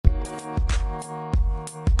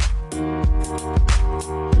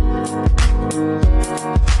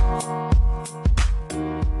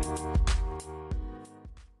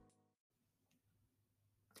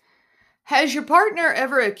Has your partner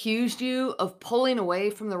ever accused you of pulling away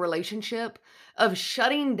from the relationship, of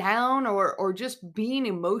shutting down or just being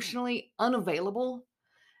emotionally unavailable?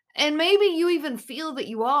 And maybe you even feel that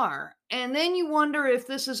you are. And then you wonder if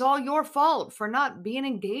this is all your fault for not being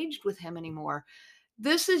engaged with him anymore.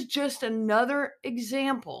 This is just another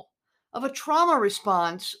example of a trauma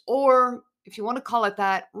response, or if you want to call it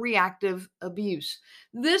that, reactive abuse.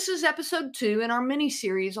 This is episode 2 in our mini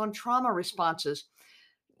series on trauma responses.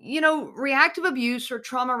 Reactive abuse or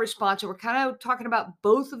trauma response, and we're kind of talking about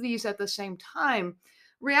both of these at the same time.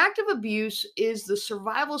 Reactive abuse is the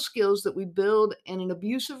survival skills that we build in an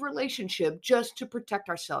abusive relationship just to protect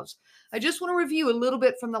ourselves. I just want to review a little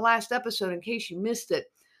bit from the last episode in case you missed it.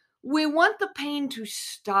 We want the pain to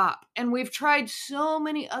stop, and we've tried so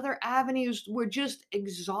many other avenues. We're just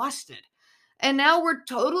exhausted. And now we're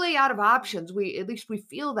totally out of options. At least we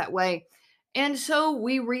feel that way. And so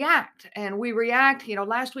we react and we react.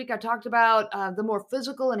 Last week I talked about the more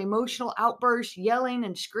physical and emotional outbursts, yelling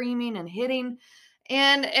and screaming and hitting.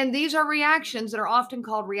 And these are reactions that are often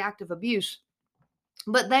called reactive abuse,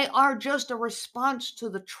 but they are just a response to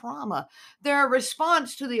the trauma. They're a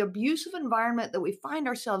response to the abusive environment that we find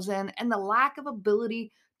ourselves in and the lack of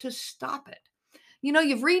ability to stop it.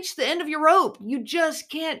 You've reached the end of your rope. You just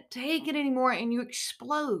can't take it anymore and you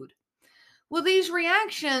explode. Well, these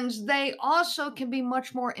reactions, they also can be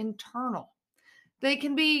much more internal. They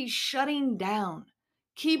can be shutting down,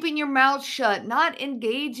 keeping your mouth shut, not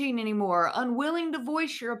engaging anymore, unwilling to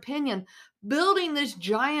voice your opinion, building this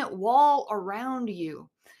giant wall around you.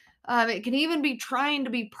 It can even be trying to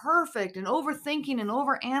be perfect and overthinking and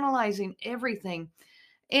overanalyzing everything.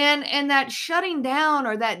 And that shutting down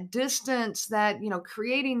or that distance,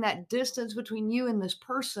 creating that distance between you and this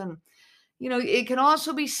person, it can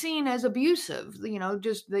also be seen as abusive,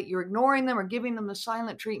 just that you're ignoring them or giving them the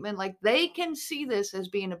silent treatment. Like they can see this as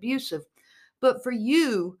being abusive. But for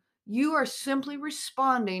you, you are simply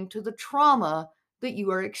responding to the trauma that you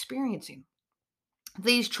are experiencing.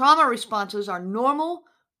 These trauma responses are normal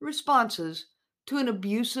responses to an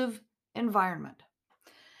abusive environment.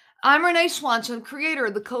 I'm Renee Swanson, creator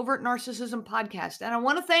of the Covert Narcissism podcast, and I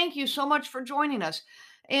want to thank you so much for joining us.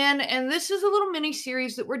 And this is a little mini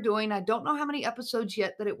series that we're doing. I don't know how many episodes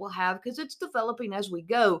yet that it will have because it's developing as we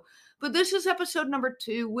go. But this is episode number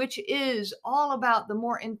 2, which is all about the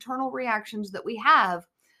more internal reactions that we have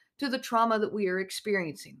to the trauma that we are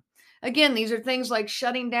experiencing. Again, these are things like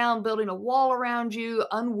shutting down, building a wall around you,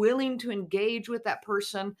 unwilling to engage with that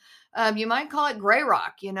person. You might call it gray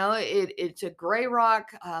rock. It's a gray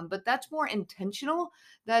rock, but that's more intentional.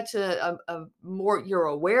 That's a more, you're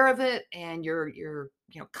aware of it, and you're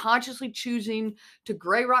consciously choosing to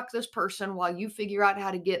gray rock this person while you figure out how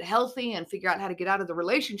to get healthy and figure out how to get out of the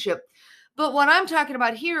relationship. But what I'm talking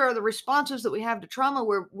about here are the responses that we have to trauma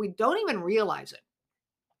where we don't even realize it.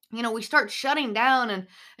 We start shutting down,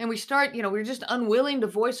 and we start, we're just unwilling to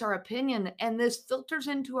voice our opinion, and this filters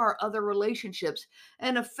into our other relationships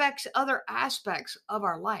and affects other aspects of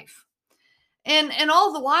our life. And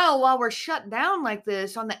all the while we're shut down like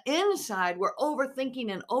this, on the inside we're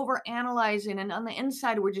overthinking and overanalyzing, and on the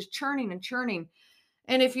inside we're just churning and churning.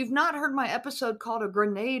 And if you've not heard my episode called A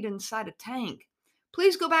Grenade Inside a Tank,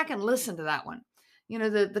 please go back and listen to that one.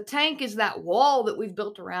 The tank is that wall that we've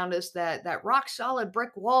built around us, that rock solid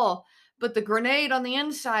brick wall, but the grenade on the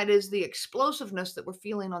inside is the explosiveness that we're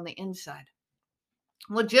feeling on the inside.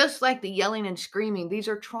 Well, just like the yelling and screaming, these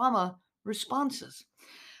are trauma responses.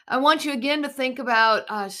 I want you again to think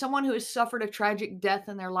about someone who has suffered a tragic death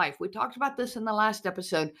in their life. We talked about this in the last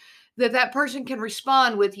episode, that person can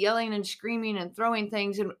respond with yelling and screaming and throwing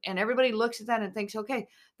things, and everybody looks at that and thinks, okay,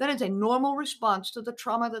 that is a normal response to the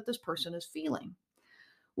trauma that this person is feeling.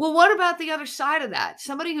 Well, what about the other side of that?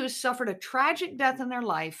 Somebody who has suffered a tragic death in their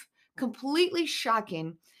life, completely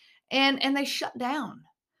shocking, and they shut down.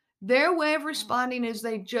 Their way of responding is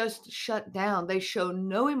they just shut down. They show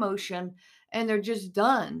no emotion and they're just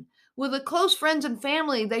done. With the close friends and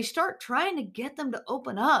family, they start trying to get them to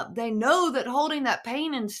open up. They know that holding that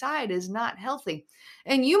pain inside is not healthy.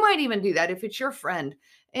 And you might even do that if it's your friend,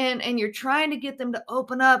 and you're trying to get them to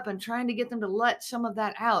open up and trying to get them to let some of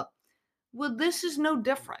that out. Well, this is no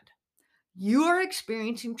different. You are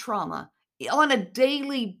experiencing trauma on a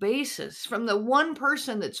daily basis from the one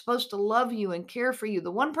person that's supposed to love you and care for you, the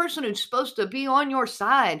one person who's supposed to be on your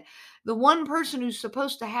side, the one person who's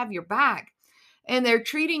supposed to have your back. And they're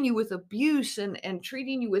treating you with abuse and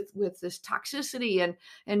treating you with this toxicity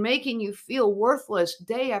and making you feel worthless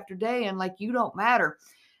day after day and like you don't matter.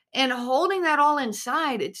 And holding that all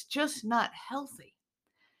inside, it's just not healthy.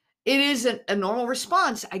 It isn't a normal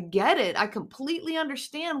response. I get it. I completely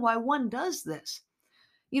understand why one does this.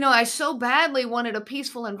 I so badly wanted a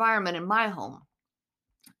peaceful environment in my home.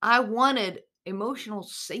 I wanted emotional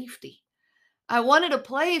safety. I wanted a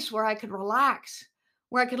place where I could relax,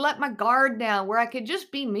 where I could let my guard down, where I could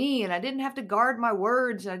just be me and I didn't have to guard my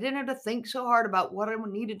words. And I didn't have to think so hard about what I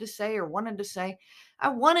needed to say or wanted to say. I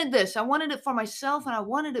wanted this. I wanted it for myself and I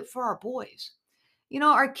wanted it for our boys.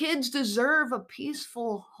 Our kids deserve a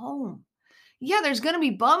peaceful home. Yeah, there's going to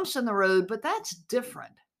be bumps in the road, but that's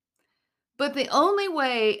different. But the only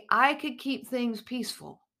way I could keep things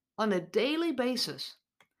peaceful on a daily basis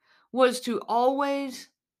was to always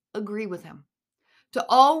agree with him, to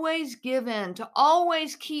always give in, to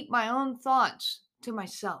always keep my own thoughts to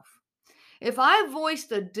myself. If I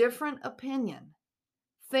voiced a different opinion,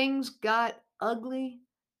 things got ugly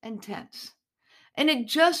and tense. And it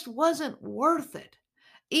just wasn't worth it.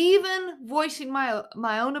 Even voicing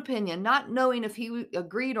my own opinion, not knowing if he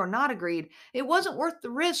agreed or not agreed, it wasn't worth the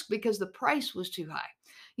risk because the price was too high.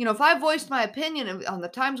 If I voiced my opinion on the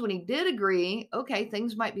times when he did agree, okay,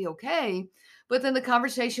 things might be okay, but then the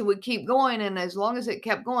conversation would keep going, and as long as it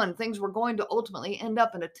kept going, things were going to ultimately end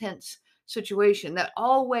up in a tense situation. That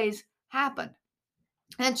always happened.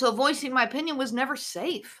 And so voicing my opinion was never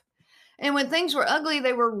safe. And when things were ugly,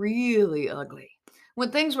 they were really ugly. When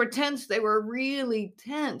things were tense, they were really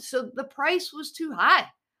tense. So the price was too high.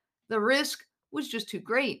 The risk was just too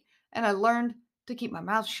great. And I learned to keep my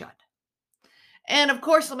mouth shut. And of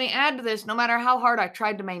course, let me add to this, no matter how hard I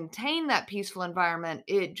tried to maintain that peaceful environment,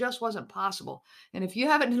 it just wasn't possible. And if you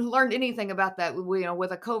haven't learned anything about that,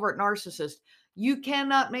 with a covert narcissist, you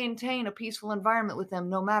cannot maintain a peaceful environment with them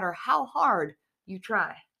no matter how hard you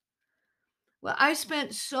try. Well, I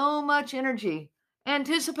spent so much energy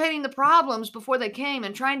anticipating the problems before they came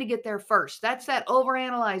and trying to get there first. That's that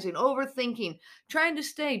overanalyzing, overthinking, trying to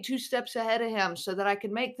stay two steps ahead of him so that I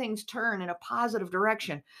could make things turn in a positive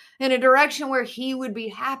direction, in a direction where he would be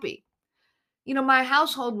happy. My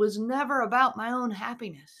household was never about my own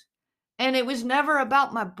happiness, and it was never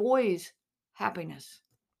about my boys' happiness.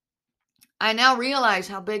 I now realize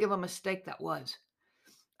how big of a mistake that was.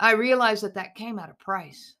 I realize that came at a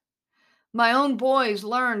price. My own boys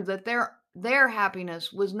learned that their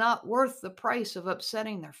happiness was not worth the price of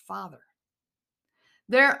upsetting their father.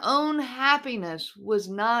 Their own happiness was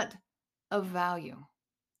not of value.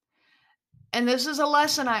 And this is a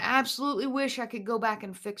lesson I absolutely wish I could go back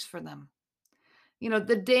and fix for them.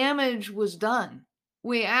 The damage was done.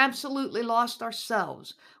 We absolutely lost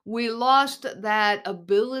ourselves. We lost that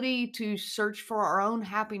ability to search for our own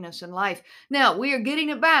happiness in life. Now, we are getting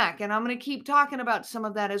it back, and I'm going to keep talking about some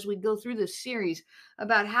of that as we go through this series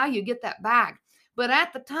about how you get that back. But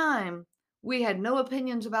at the time, we had no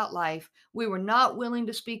opinions about life. We were not willing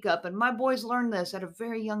to speak up, and my boys learned this at a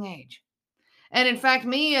very young age. And in fact,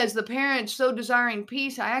 me as the parent so desiring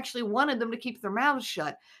peace, I actually wanted them to keep their mouths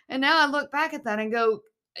shut. And now I look back at that and go,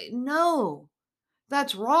 no,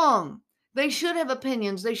 that's wrong. They should have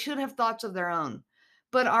opinions. They should have thoughts of their own.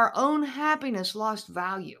 But our own happiness lost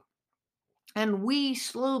value. And we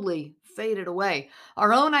slowly faded away.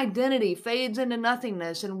 Our own identity fades into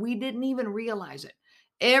nothingness, and we didn't even realize it.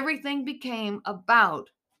 Everything became about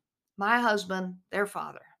my husband, their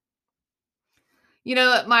father.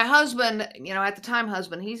 My husband, at the time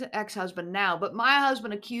husband, he's an ex-husband now, but my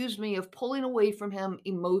husband accused me of pulling away from him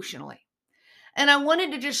emotionally. And I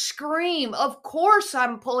wanted to just scream, of course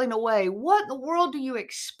I'm pulling away. What in the world do you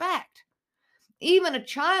expect? Even a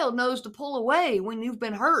child knows to pull away when you've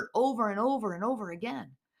been hurt over and over and over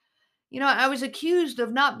again. I was accused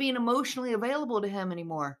of not being emotionally available to him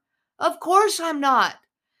anymore. Of course I'm not.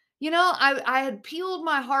 I had peeled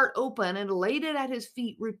my heart open and laid it at his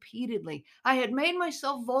feet repeatedly. I had made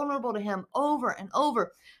myself vulnerable to him over and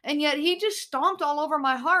over, and yet he just stomped all over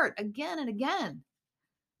my heart again and again.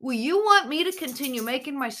 Will you want me to continue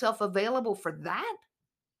making myself available for that?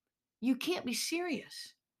 You can't be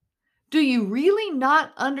serious. Do you really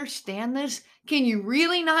not understand this? Can you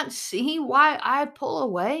really not see why I pull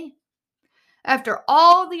away? After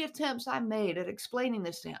all the attempts I made at explaining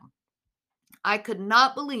this to him, I could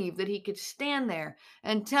not believe that he could stand there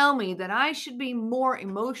and tell me that I should be more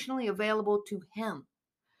emotionally available to him.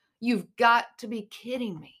 You've got to be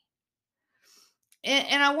kidding me.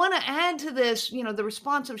 And I want to add to this, the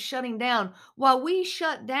response of shutting down. While we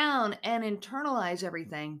shut down and internalize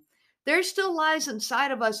everything, there still lies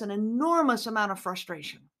inside of us an enormous amount of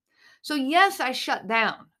frustration. So yes, I shut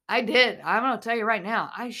down. I did. I'm going to tell you right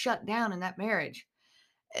now, I shut down in that marriage.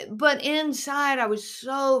 But inside, I was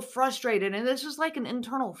so frustrated. And this was like an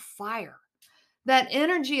internal fire. That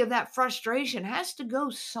energy of that frustration has to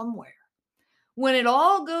go somewhere. When it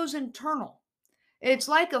all goes internal, It's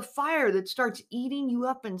like a fire that starts eating you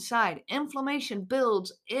up inside. Inflammation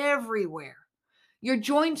builds everywhere. Your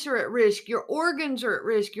joints are at risk. Your organs are at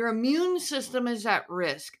risk. Your immune system is at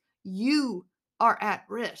risk. You are at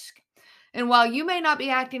risk. And while you may not be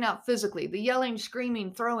acting out physically, the yelling,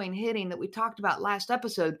 screaming, throwing, hitting that we talked about last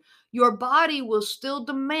episode, your body will still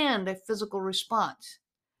demand a physical response.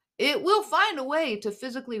 It will find a way to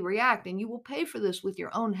physically react, and you will pay for this with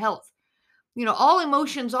your own health. All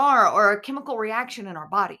emotions are a chemical reaction in our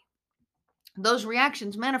body. Those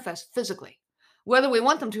reactions manifest physically. Whether we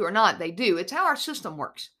want them to or not, they do. It's how our system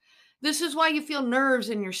works. This is why you feel nerves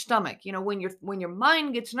in your stomach. When your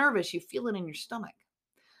mind gets nervous, you feel it in your stomach.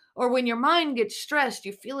 Or when your mind gets stressed,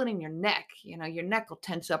 you feel it in your neck. Your neck will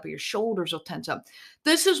tense up or your shoulders will tense up.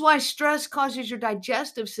 This is why stress causes your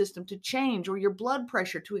digestive system to change or your blood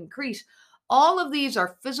pressure to increase. All of these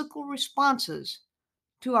are physical responses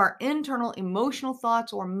to our internal emotional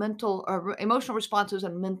thoughts or mental or emotional responses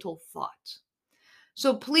and mental thoughts.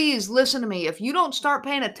 So please listen to me. If you don't start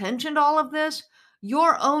paying attention to all of this,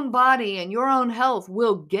 your own body and your own health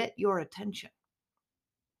will get your attention.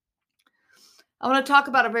 I want to talk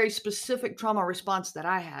about a very specific trauma response that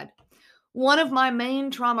I had. One of my main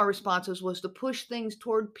trauma responses was to push things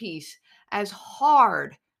toward peace as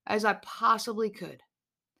hard as I possibly could.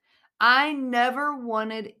 I never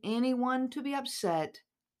wanted anyone to be upset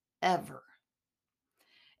ever.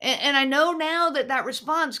 And I know now that that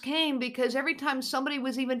response came because every time somebody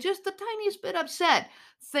was even just the tiniest bit upset,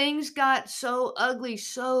 things got so ugly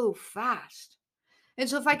so fast. And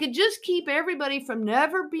so if I could just keep everybody from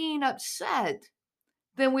never being upset,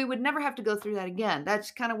 then we would never have to go through that again. That's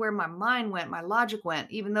kind of where my mind went, my logic went,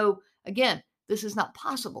 even though, again, this is not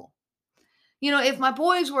possible. If my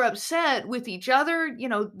boys were upset with each other,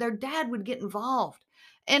 their dad would get involved.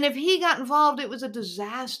 And if he got involved, it was a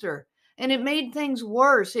disaster. And it made things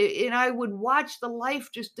worse. And I would watch the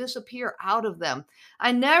life just disappear out of them.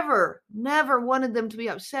 I never, never wanted them to be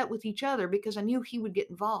upset with each other because I knew he would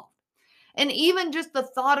get involved. And even just the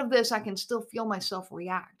thought of this, I can still feel myself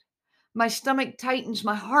react. My stomach tightens,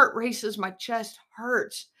 my heart races, my chest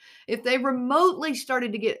hurts. If they remotely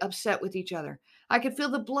started to get upset with each other, I could feel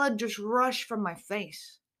the blood just rush from my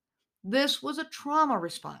face. This was a trauma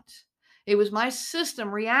response. It was my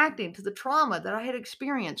system reacting to the trauma that I had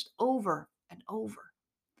experienced over and over.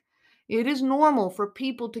 It is normal for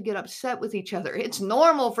people to get upset with each other. It's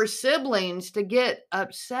normal for siblings to get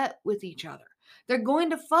upset with each other. They're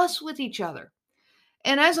going to fuss with each other.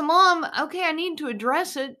 And as a mom, okay, I need to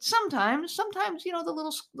address it sometimes. Sometimes,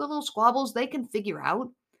 the little squabbles they can figure out.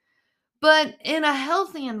 But in a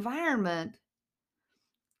healthy environment,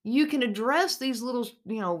 you can address these little,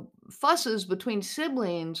 fusses between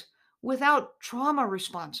siblings without trauma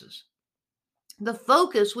responses. The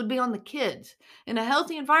focus would be on the kids. In a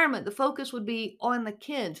healthy environment, the focus would be on the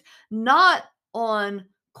kids, not on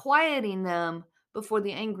quieting them before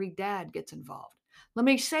the angry dad gets involved. Let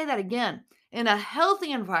me say that again. In a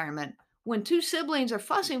healthy environment, when two siblings are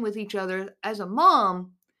fussing with each other, as a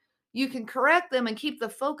mom, you can correct them and keep the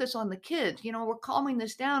focus on the kids. We're calming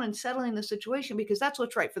this down and settling the situation because that's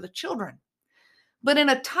what's right for the children. But in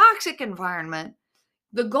a toxic environment,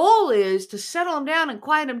 the goal is to settle them down and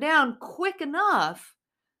quiet them down quick enough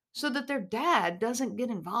so that their dad doesn't get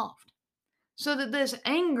involved. So that this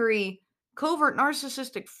angry, covert,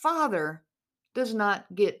 narcissistic father does not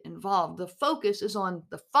get involved. The focus is on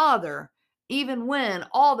the father, even when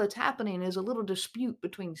all that's happening is a little dispute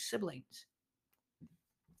between siblings.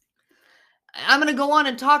 I'm going to go on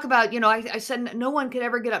and talk about, I said no one could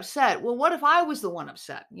ever get upset. Well, what if I was the one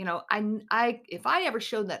upset? If I ever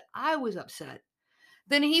showed that I was upset,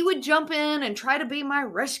 then he would jump in and try to be my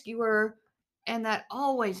rescuer. And that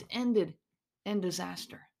always ended in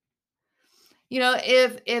disaster.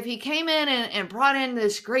 If he came in and brought in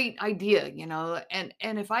this great idea, and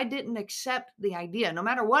if I didn't accept the idea, no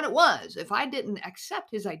matter what it was, if I didn't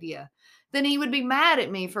accept his idea, then he would be mad at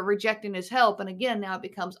me for rejecting his help. And again, now it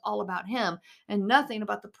becomes all about him and nothing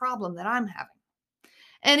about the problem that I'm having.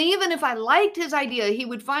 And even if I liked his idea, he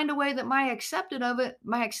would find a way that my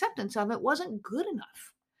acceptance of it wasn't good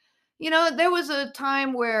enough. There was a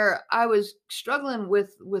time where I was struggling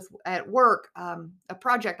with at work, a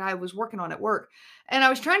project I was working on at work, and I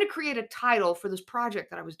was trying to create a title for this project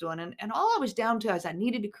that I was doing, and all I was down to is I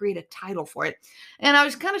needed to create a title for it, and I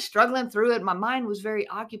was kind of struggling through it. My mind was very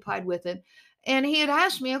occupied with it, and he had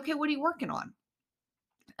asked me, "Okay, what are you working on?"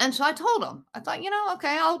 And so I told him. I thought,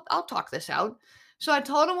 okay, I'll talk this out. So I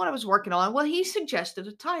told him what I was working on. Well, he suggested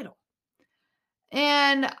a title.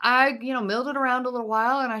 And I, milled it around a little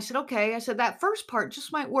while and I said, okay, I said, that first part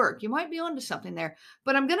just might work. You might be onto something there,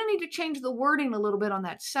 but I'm going to need to change the wording a little bit on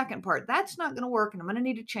that second part. That's not going to work. And I'm going to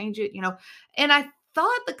need to change it. And I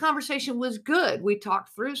thought the conversation was good. We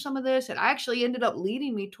talked through some of this. It actually ended up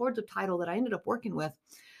leading me towards a title that I ended up working with.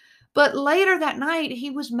 But later that night, he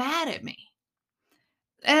was mad at me.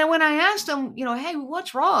 And when I asked him, hey,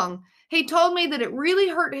 what's wrong? He told me that it really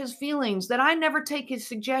hurt his feelings that I never take his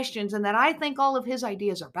suggestions and that I think all of his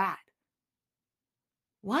ideas are bad.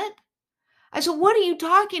 What? I said, what are you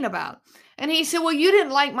talking about? And he said, well, you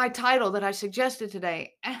didn't like my title that I suggested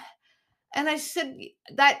today. And I said,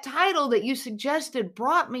 that title that you suggested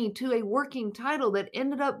brought me to a working title that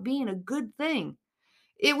ended up being a good thing.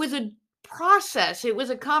 It was a process, it was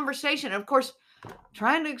a conversation. Of course,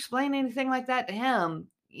 trying to explain anything like that to him,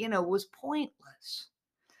 was pointless.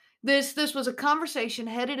 This was a conversation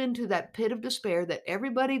headed into that pit of despair that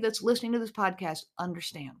everybody that's listening to this podcast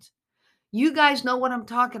understands. You guys know what I'm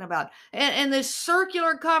talking about. And this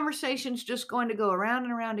circular conversation is just going to go around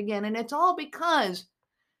and around again. And it's all because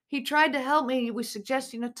he tried to help me with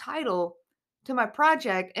suggesting a title to my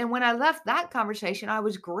project. And when I left that conversation, I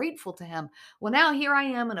was grateful to him. Well, now here I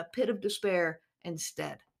am in a pit of despair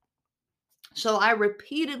instead. So I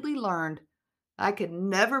repeatedly learned I could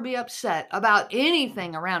never be upset about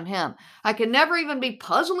anything around him. I could never even be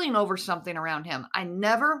puzzling over something around him. I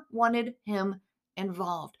never wanted him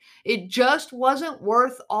involved. It just wasn't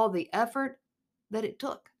worth all the effort that it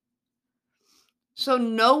took. So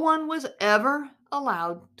no one was ever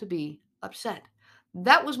allowed to be upset.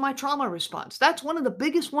 That was my trauma response. That's one of the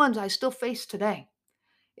biggest ones I still face today.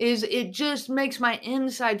 Is it just makes my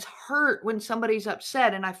insides hurt when somebody's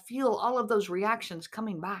upset and I feel all of those reactions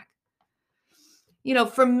coming back.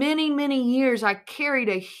 For many, many years, I carried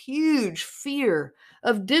a huge fear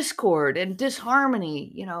of discord and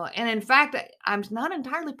disharmony, and in fact, I'm not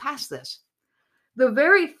entirely past this. The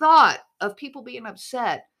very thought of people being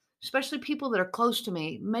upset, especially people that are close to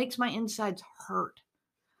me, makes my insides hurt.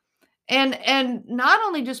 And not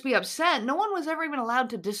only just be upset, no one was ever even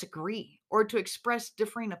allowed to disagree or to express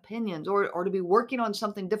differing opinions or to be working on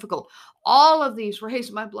something difficult. All of these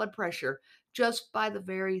raised my blood pressure just by the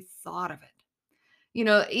very thought of it.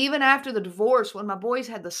 Even after the divorce, when my boys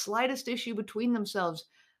had the slightest issue between themselves,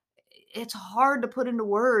 it's hard to put into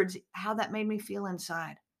words how that made me feel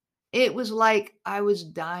inside. It was like I was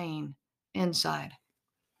dying inside.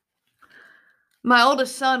 My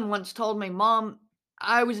oldest son once told me, Mom,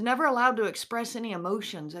 I was never allowed to express any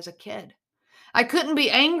emotions as a kid. I couldn't be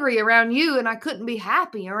angry around you and I couldn't be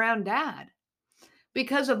happy around Dad.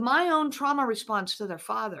 Because of my own trauma response to their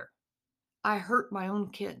father, I hurt my own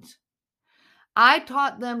kids. I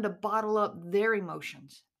taught them to bottle up their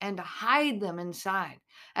emotions and to hide them inside.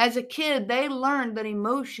 As a kid, they learned that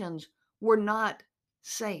emotions were not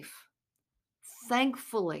safe.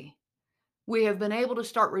 Thankfully, we have been able to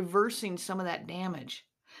start reversing some of that damage.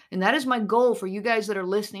 And that is my goal for you guys that are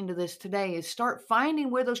listening to this today is start finding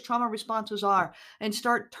where those trauma responses are and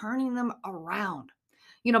start turning them around.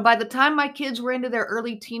 By the time my kids were into their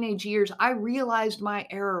early teenage years, I realized my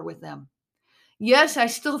error with them. Yes, I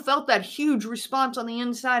still felt that huge response on the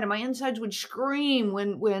inside, and my insides would scream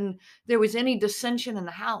when there was any dissension in the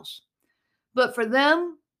house. But for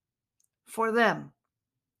them,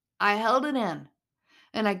 I held it in,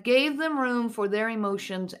 and I gave them room for their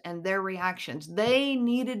emotions and their reactions. They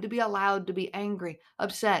needed to be allowed to be angry,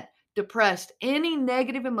 upset, depressed, any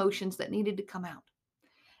negative emotions that needed to come out.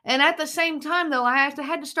 And at the same time, though, I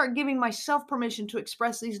had to start giving myself permission to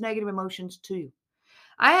express these negative emotions too.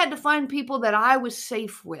 I had to find people that I was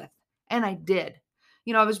safe with, and I did.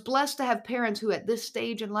 I was blessed to have parents who at this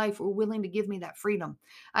stage in life were willing to give me that freedom.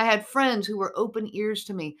 I had friends who were open ears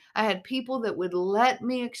to me. I had people that would let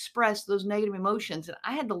me express those negative emotions, and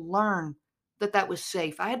I had to learn that that was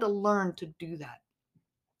safe. I had to learn to do that.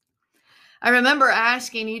 I remember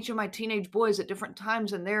asking each of my teenage boys at different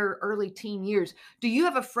times in their early teen years, do you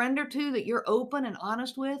have a friend or two that you're open and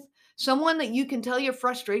honest with? Someone that you can tell your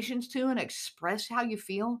frustrations to and express how you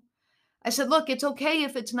feel? I said, look, it's okay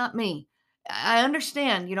if it's not me. I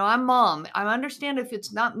understand, I'm mom. I understand if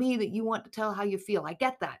it's not me that you want to tell how you feel. I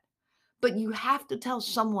get that. But you have to tell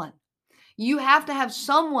someone. You have to have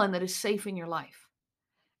someone that is safe in your life.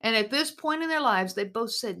 And at this point in their lives, they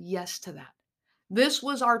both said yes to that. This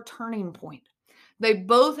was our turning point. They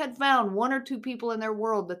both had found one or two people in their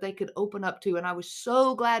world that they could open up to. And I was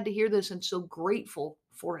so glad to hear this and so grateful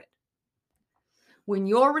for it. When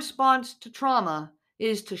your response to trauma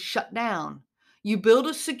is to shut down, you build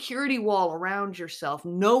a security wall around yourself.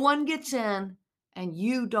 No one gets in and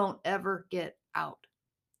you don't ever get out.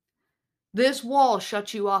 This wall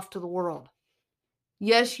shuts you off to the world.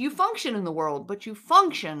 Yes, you function in the world, but you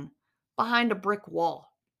function behind a brick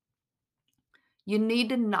wall. You need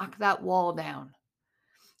to knock that wall down.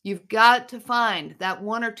 You've got to find that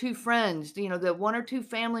one or two friends, that one or two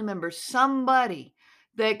family members, somebody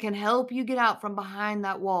that can help you get out from behind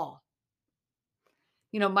that wall.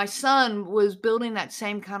 My son was building that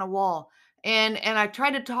same kind of wall. And I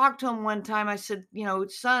tried to talk to him one time. I said,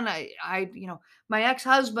 son, my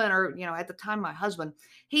ex-husband, or, at the time, my husband,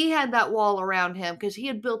 he had that wall around him because he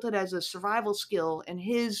had built it as a survival skill in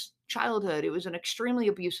his childhood. It was an extremely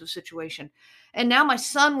abusive situation. And now my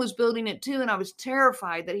son was building it too. And I was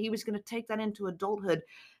terrified that he was going to take that into adulthood.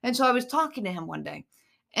 And so I was talking to him one day,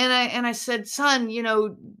 and I said, son,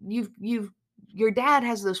 you've your dad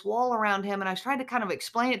has this wall around him. And I was trying to kind of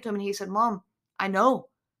explain it to him. And he said, Mom, I know,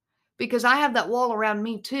 because I have that wall around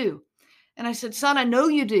me too. And I said, son, I know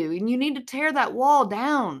you do. And you need to tear that wall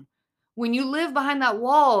down. When you live behind that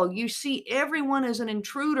wall, you see everyone as an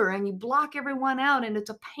intruder and you block everyone out. And it's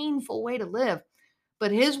a painful way to live.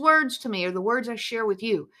 But his words to me are the words I share with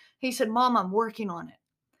you. He said, Mom, I'm working on it.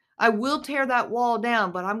 I will tear that wall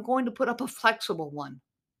down, but I'm going to put up a flexible one.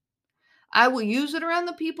 I will use it around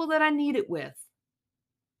the people that I need it with,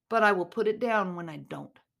 but I will put it down when I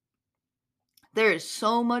don't. There is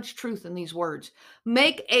so much truth in these words.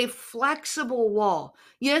 Make a flexible wall.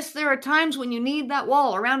 Yes, there are times when you need that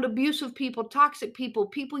wall around abusive people, toxic people,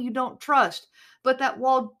 people you don't trust, but that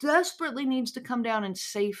wall desperately needs to come down in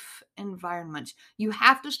safe environments. You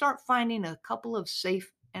have to start finding a couple of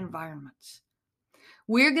safe environments.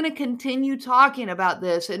 We're going to continue talking about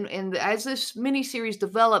this. And as this mini series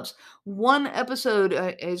develops, one episode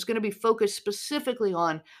is going to be focused specifically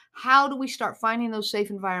on how do we start finding those safe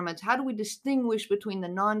environments? How do we distinguish between the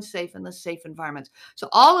non-safe and the safe environments? So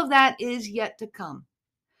all of that is yet to come.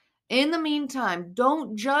 In the meantime,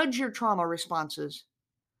 don't judge your trauma responses.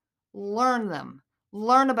 Learn them.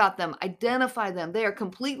 Learn about them. Identify them. They are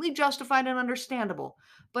completely justified and understandable,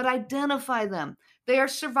 but identify them. They are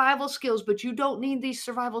survival skills, but you don't need these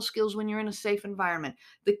survival skills when you're in a safe environment.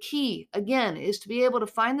 The key, again, is to be able to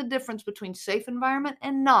find the difference between safe environment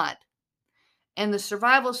and not, and the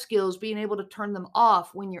survival skills, being able to turn them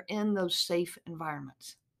off when you're in those safe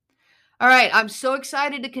environments. All right, I'm so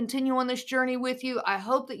excited to continue on this journey with you. I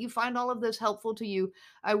hope that you find all of this helpful to you.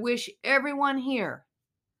 I wish everyone here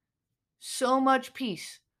so much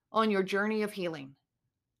peace on your journey of healing.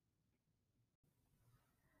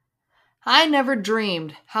 I never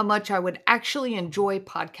dreamed how much I would actually enjoy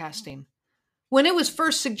podcasting. When it was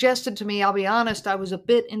first suggested to me, I'll be honest, I was a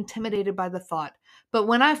bit intimidated by the thought. But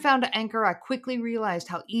when I found Anchor, I quickly realized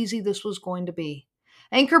how easy this was going to be.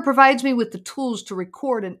 Anchor provides me with the tools to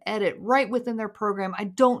record and edit right within their program. I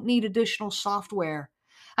don't need additional software.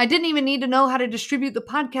 I didn't even need to know how to distribute the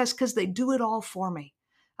podcast because they do it all for me.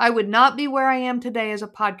 I would not be where I am today as a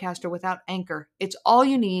podcaster without Anchor. It's all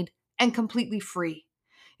you need and completely free.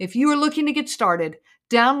 If you are looking to get started,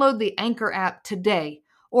 download the Anchor app today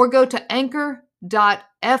or go to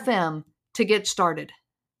anchor.fm to get started.